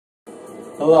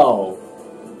Hello,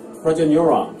 Project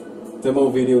Neuron, demo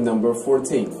video number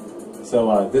 14.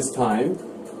 So this time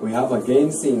we have a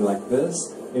game scene like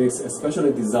this. It is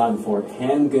especially designed for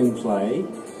hand gameplay.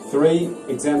 3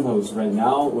 examples right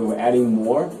now. We will adding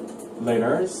more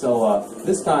later. So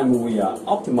this time we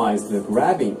optimize the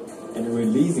grabbing and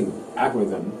releasing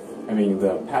algorithm. I mean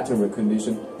the pattern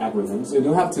recognition algorithm. So you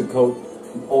don't have to code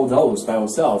all those by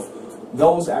yourself.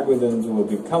 Those algorithms will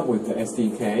come with the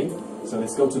SDK. So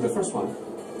let's go to the first one.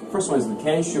 First one is the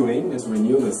can shooting. Let's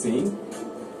renew the scene.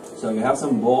 So you have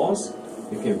some balls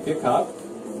you can pick up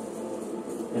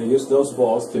and use those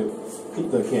balls to hit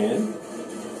the can.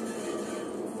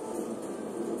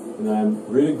 And I'm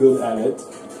really good at it.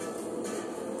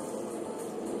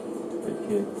 I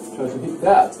can try to hit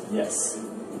that. Yes.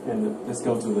 And let's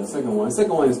go to the second one.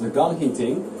 Second one is the gun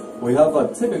hitting. We have a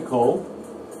typical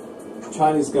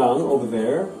Chinese gun over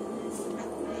there.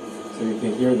 So you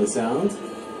can hear the sound.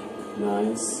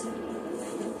 Nice.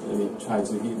 Let me try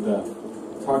to hit the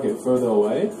target further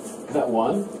away. That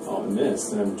one. Oh, I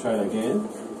missed. Let me try it again.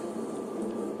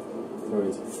 Throw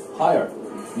it higher.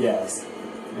 Yes.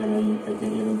 And then I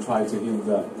can even try to hit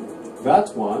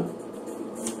that one.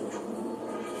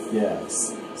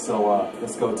 Yes. So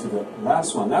let's go to the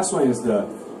last one. Last one is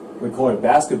we call it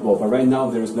basketball, but right now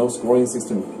there is no scoring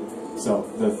system. So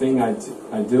the thing I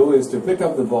do is to pick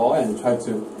up the ball and try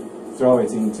to throw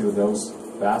it into those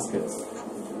baskets.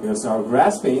 Because our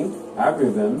grasping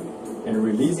algorithm and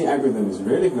releasing algorithm is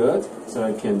really good, so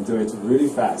I can do it really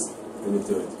fast when you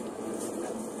do it.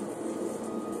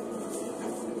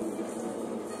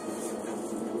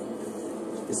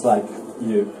 It's like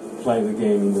you play the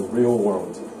game in the real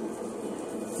world.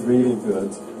 Really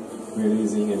good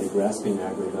releasing and grasping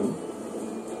algorithm.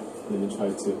 Let me try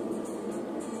the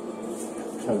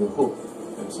hook.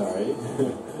 I'm sorry.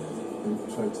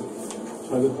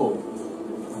 try the hook.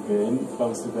 Again,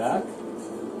 bounce it back.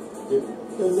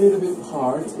 It's a little bit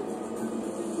hard.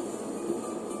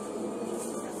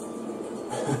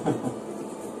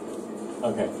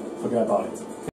 Okay, forget about it.